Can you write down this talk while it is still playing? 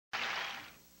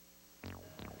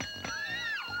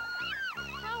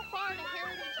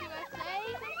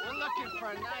for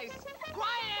a nice,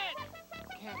 quiet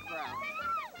campground.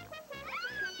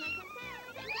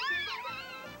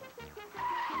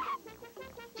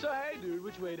 So, hey, dude,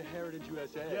 which way to Heritage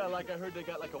USA? Yeah, like I heard they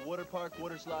got like a water park,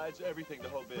 water slides, everything, the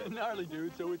whole bit. Gnarly,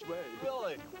 dude, so which way?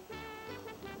 Really?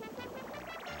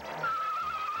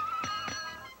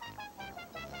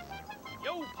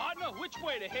 Yo, partner, which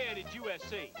way to Heritage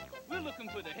USA? We're looking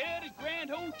for the Heritage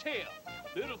Grand Hotel.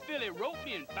 Little Philly wrote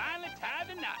me and finally tied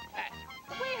the knot.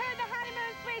 We heard the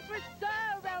honeymoon suites were so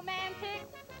romantic.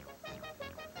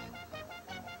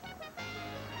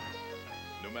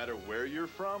 No matter where you're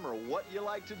from or what you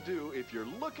like to do, if you're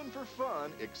looking for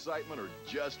fun, excitement, or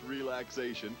just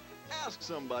relaxation, ask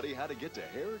somebody how to get to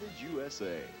Heritage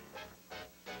USA.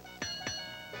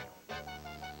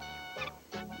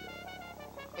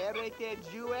 Heritage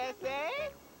USA?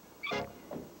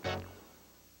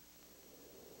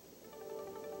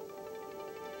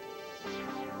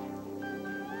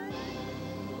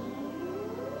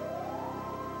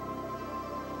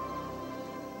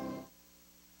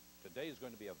 Today is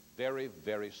going to be a very,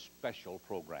 very special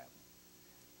program.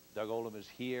 Doug Oldham is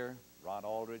here, Ron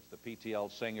Aldridge, the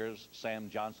PTL singers, Sam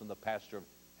Johnson, the pastor of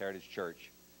Heritage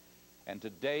Church. And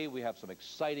today we have some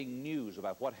exciting news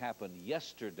about what happened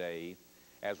yesterday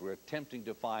as we're attempting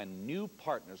to find new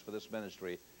partners for this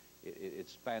ministry.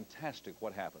 It's fantastic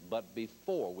what happened. But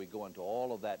before we go into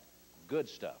all of that good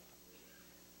stuff,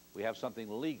 we have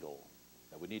something legal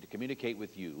that we need to communicate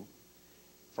with you.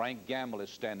 Frank Gamble is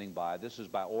standing by. This is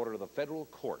by order of the federal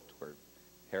court where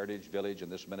Heritage Village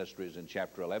and this ministry is in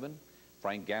Chapter 11.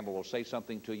 Frank Gamble will say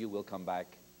something to you. We'll come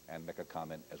back and make a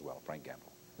comment as well. Frank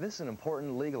Gamble. This is an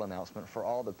important legal announcement for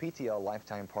all the PTL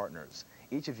lifetime partners.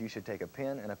 Each of you should take a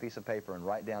pen and a piece of paper and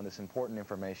write down this important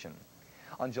information.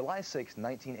 On July 6,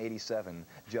 1987,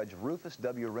 Judge Rufus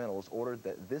W. Reynolds ordered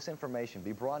that this information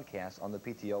be broadcast on the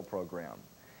PTL program.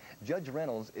 Judge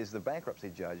Reynolds is the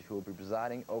bankruptcy judge who will be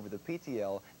presiding over the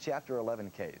PTL Chapter 11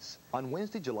 case. On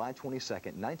Wednesday, July 22,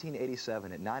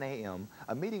 1987 at 9 a.m.,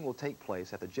 a meeting will take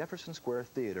place at the Jefferson Square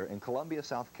Theater in Columbia,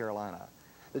 South Carolina.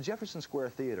 The Jefferson Square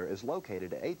Theater is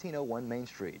located at 1801 Main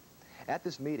Street. At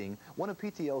this meeting, one of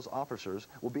PTL's officers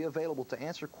will be available to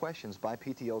answer questions by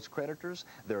PTL's creditors,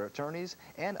 their attorneys,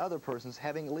 and other persons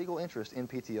having legal interest in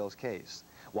PTL's case.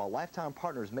 While lifetime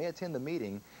partners may attend the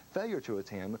meeting, failure to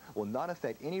attend will not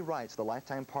affect any rights the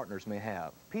lifetime partners may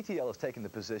have. PTL has taken the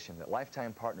position that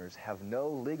lifetime partners have no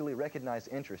legally recognized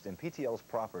interest in PTL's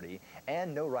property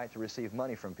and no right to receive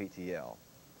money from PTL.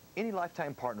 Any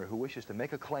lifetime partner who wishes to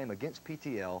make a claim against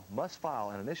PTL must file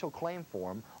an initial claim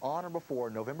form on or before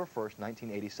November 1st,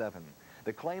 1987.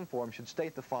 The claim form should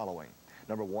state the following.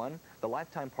 Number 1, the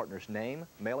lifetime partner's name,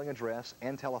 mailing address,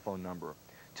 and telephone number.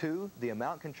 2, the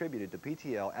amount contributed to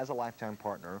PTL as a lifetime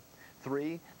partner.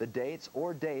 3, the dates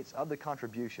or dates of the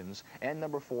contributions. And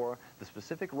number 4, the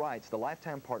specific rights the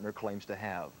lifetime partner claims to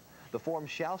have. The form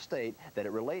shall state that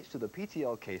it relates to the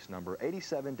PTL case number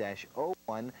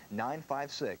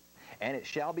 87-01956, and it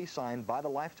shall be signed by the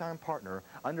lifetime partner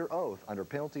under oath under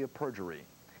penalty of perjury.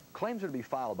 Claims are to be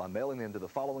filed by mailing them to the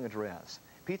following address: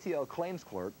 PTL Claims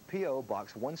Clerk, P.O.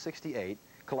 Box 168,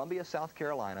 Columbia, South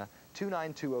Carolina,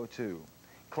 29202.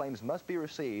 Claims must be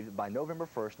received by November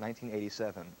 1st,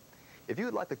 1987. If you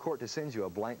would like the court to send you a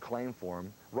blank claim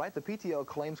form, write the PTL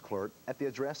Claims Clerk at the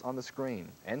address on the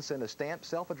screen and send a stamped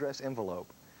self-addressed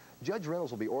envelope. Judge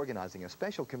Reynolds will be organizing a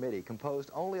special committee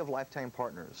composed only of lifetime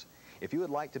partners. If you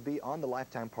would like to be on the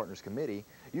Lifetime Partners Committee,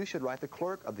 you should write the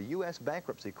Clerk of the U.S.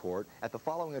 Bankruptcy Court at the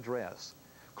following address: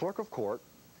 Clerk of Court,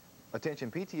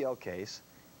 attention PTL case,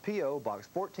 P.O. Box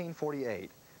 1448,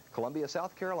 Columbia,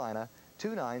 South Carolina,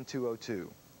 29202.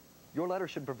 Your letter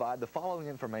should provide the following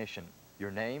information: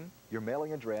 your name, your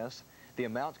mailing address, the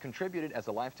amounts contributed as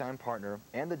a lifetime partner,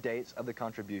 and the dates of the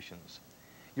contributions.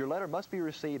 Your letter must be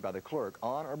received by the clerk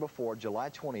on or before July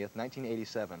 20th,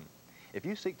 1987. If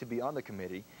you seek to be on the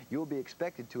committee, you will be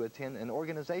expected to attend an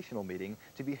organizational meeting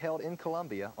to be held in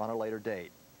Columbia on a later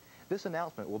date. This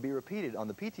announcement will be repeated on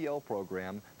the PTL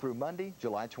program through Monday,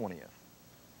 July 20th.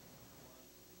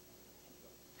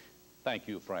 Thank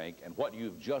you, Frank. And what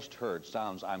you've just heard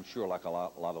sounds, I'm sure, like a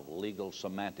lot of legal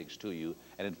semantics to you,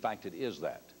 and in fact it is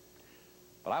that.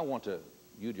 But I want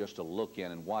you just to look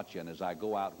in and watch in as I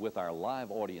go out with our live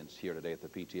audience here today at the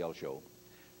PTL show,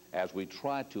 as we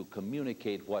try to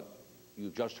communicate what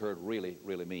you've just heard really,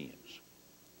 really means.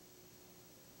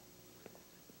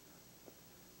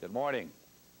 Good morning.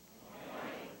 Good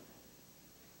morning.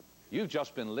 You've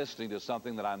just been listening to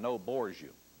something that I know bores you,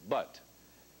 but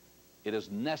it is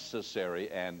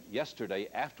necessary, and yesterday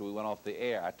after we went off the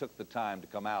air, I took the time to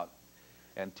come out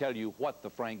and tell you what the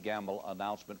Frank Gamble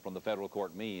announcement from the federal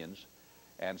court means,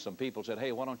 And some people said,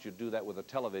 hey, why don't you do that with a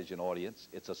television audience?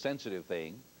 It's a sensitive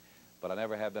thing, but I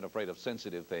never have been afraid of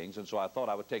sensitive things. And so I thought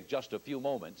I would take just a few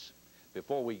moments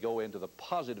before we go into the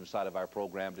positive side of our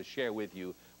program to share with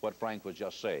you what Frank was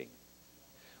just saying.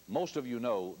 Most of you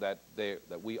know that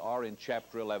we are in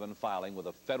Chapter 11 filing with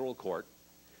a federal court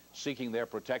seeking their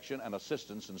protection and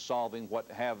assistance in solving what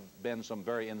have been some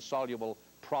very insoluble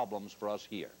problems for us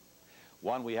here.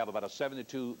 One, we have about a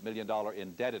 $72 million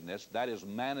indebtedness. That is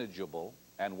manageable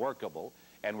and workable,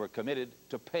 and we're committed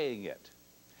to paying it.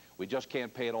 We just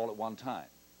can't pay it all at one time.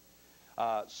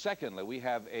 Secondly, we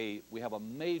have a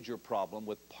major problem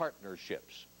with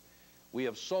partnerships. We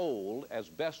have sold, as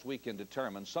best we can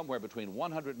determine, somewhere between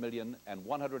 $100 million and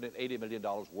 $180 million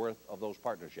worth of those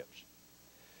partnerships.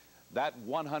 That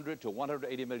 $100 to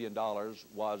 $180 million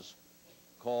was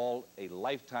called a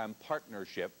lifetime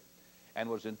partnership and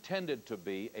was intended to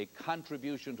be a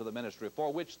contribution to the ministry,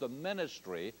 for which the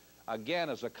ministry, again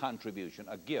as a contribution,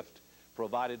 a gift,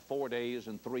 provided 4 days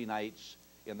and 3 nights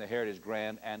in the Heritage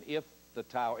Grand, and if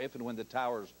and when the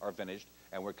towers are finished,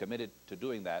 and we're committed to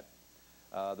doing that,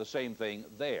 the same thing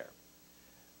there.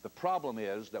 The problem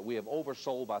is that we have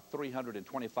oversold by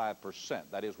 325%.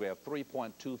 That is, we have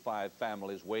 3.25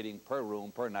 families waiting per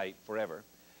room, per night, forever.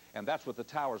 And that's with the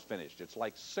towers finished. It's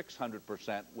like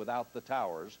 600% without the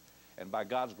towers. And by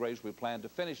God's grace, we plan to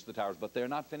finish the towers, but they're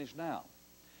not finished now.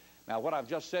 Now, what I've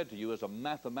just said to you is a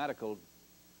mathematical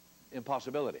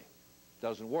impossibility. It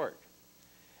doesn't work.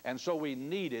 And so we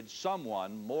needed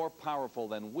someone more powerful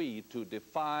than we to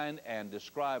define and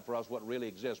describe for us what really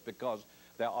exists, because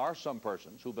there are some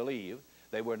persons who believe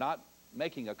they were not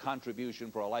making a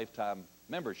contribution for a lifetime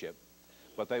membership,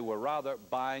 but they were rather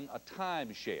buying a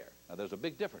timeshare. Now, there's a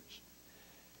big difference.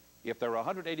 If there are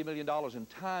 $180 million in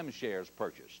timeshares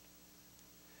purchased,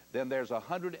 then there's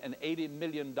 $180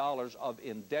 million of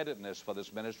indebtedness for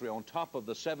this ministry on top of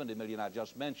the $70 million I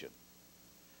just mentioned.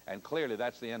 And clearly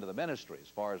that's the end of the ministry as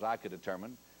far as I could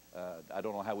determine. I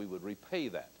don't know how we would repay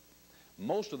that.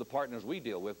 Most of the partners we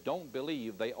deal with don't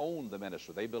believe they own the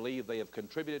ministry. They believe they have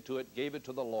contributed to it, gave it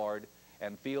to the Lord,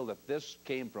 and feel that this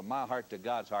came from my heart to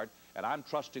God's heart, and I'm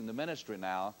trusting the ministry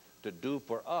now to do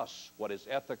for us what is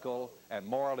ethical and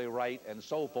morally right and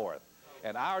so forth.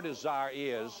 And our desire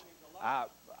is,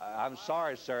 I'm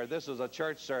sorry, sir, this is a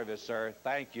church service, sir.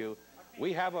 Thank you.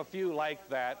 We have a few like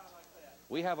that.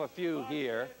 We have a few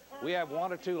here. We have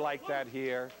 1 or 2 like that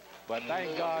here. But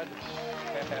thank God.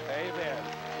 Amen.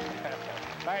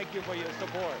 Thank you for your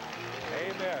support.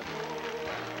 Amen.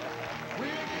 We're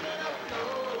giving up no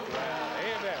ground.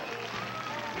 Amen.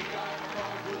 We got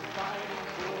cause we're fighting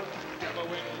for. Never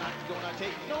we're not gonna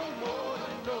take no more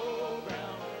than no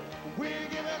ground. We're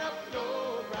giving up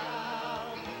no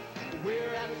ground.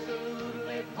 We're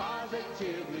absolutely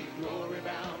positively glory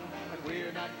bound, and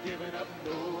we're not giving up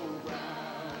no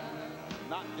ground.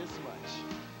 Not this much.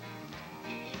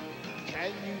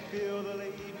 Can you feel the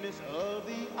lateness of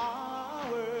the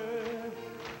hour?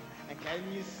 And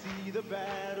can you see the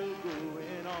battle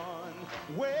going on?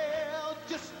 Well,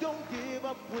 just don't give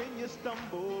up when you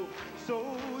stumble.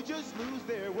 Soldiers lose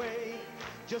their way.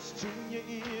 Just tune your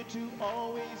ear to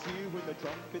always hear when the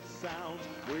trumpet sounds.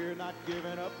 We're not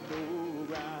giving up no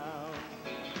ground.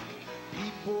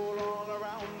 People all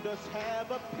around us have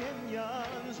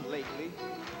opinions lately,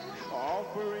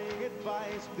 offering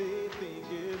advice they think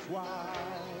is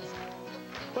wise.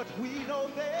 But we know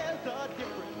there's a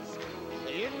difference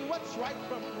in what's right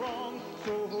from wrong,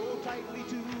 so hold tightly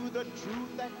to the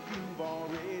truth that you've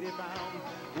already found.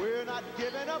 We're not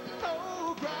giving up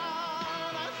no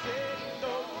ground. I said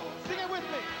no. Sing it with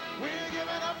me. We're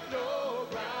giving up no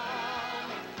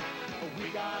ground. We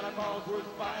got a cause worth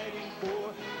fighting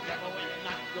for. Never, we're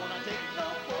not gonna take no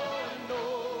more,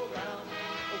 no ground.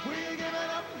 We're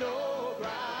giving up no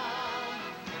ground.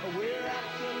 We're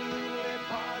absolutely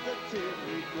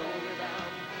positively glory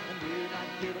bound, and we're not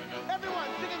giving up. Everyone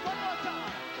sing it one more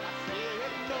time. I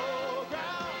said no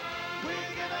ground.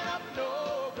 We're giving up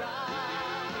no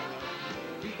ground.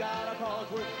 We got a cause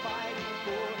worth fighting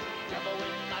for. Never,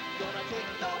 we're not gonna take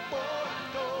no more,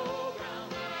 no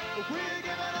ground. We're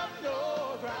giving up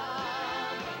no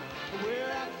ground. We're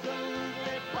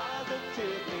absolutely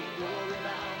positively glory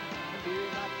bound, and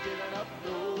we're not giving up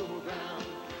no ground.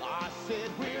 I said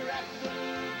we're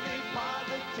absolutely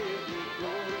positively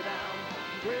glory bound.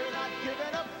 We're not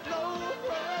giving up no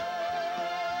ground.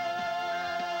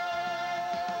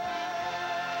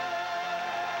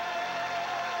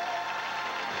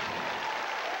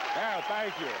 Now,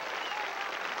 thank you.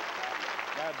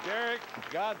 Now, Derek,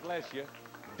 God bless you.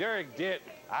 Derek did,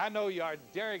 I know you are,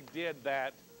 Derek did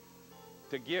that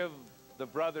to give the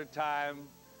brother time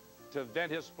to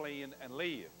vent his spleen and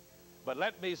leave. But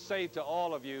let me say to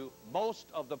all of you, most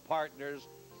of the partners,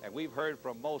 and we've heard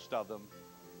from most of them,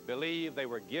 believe they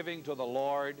were giving to the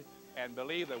Lord and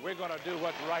believe that we're going to do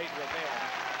what's right with them.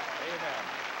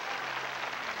 Amen.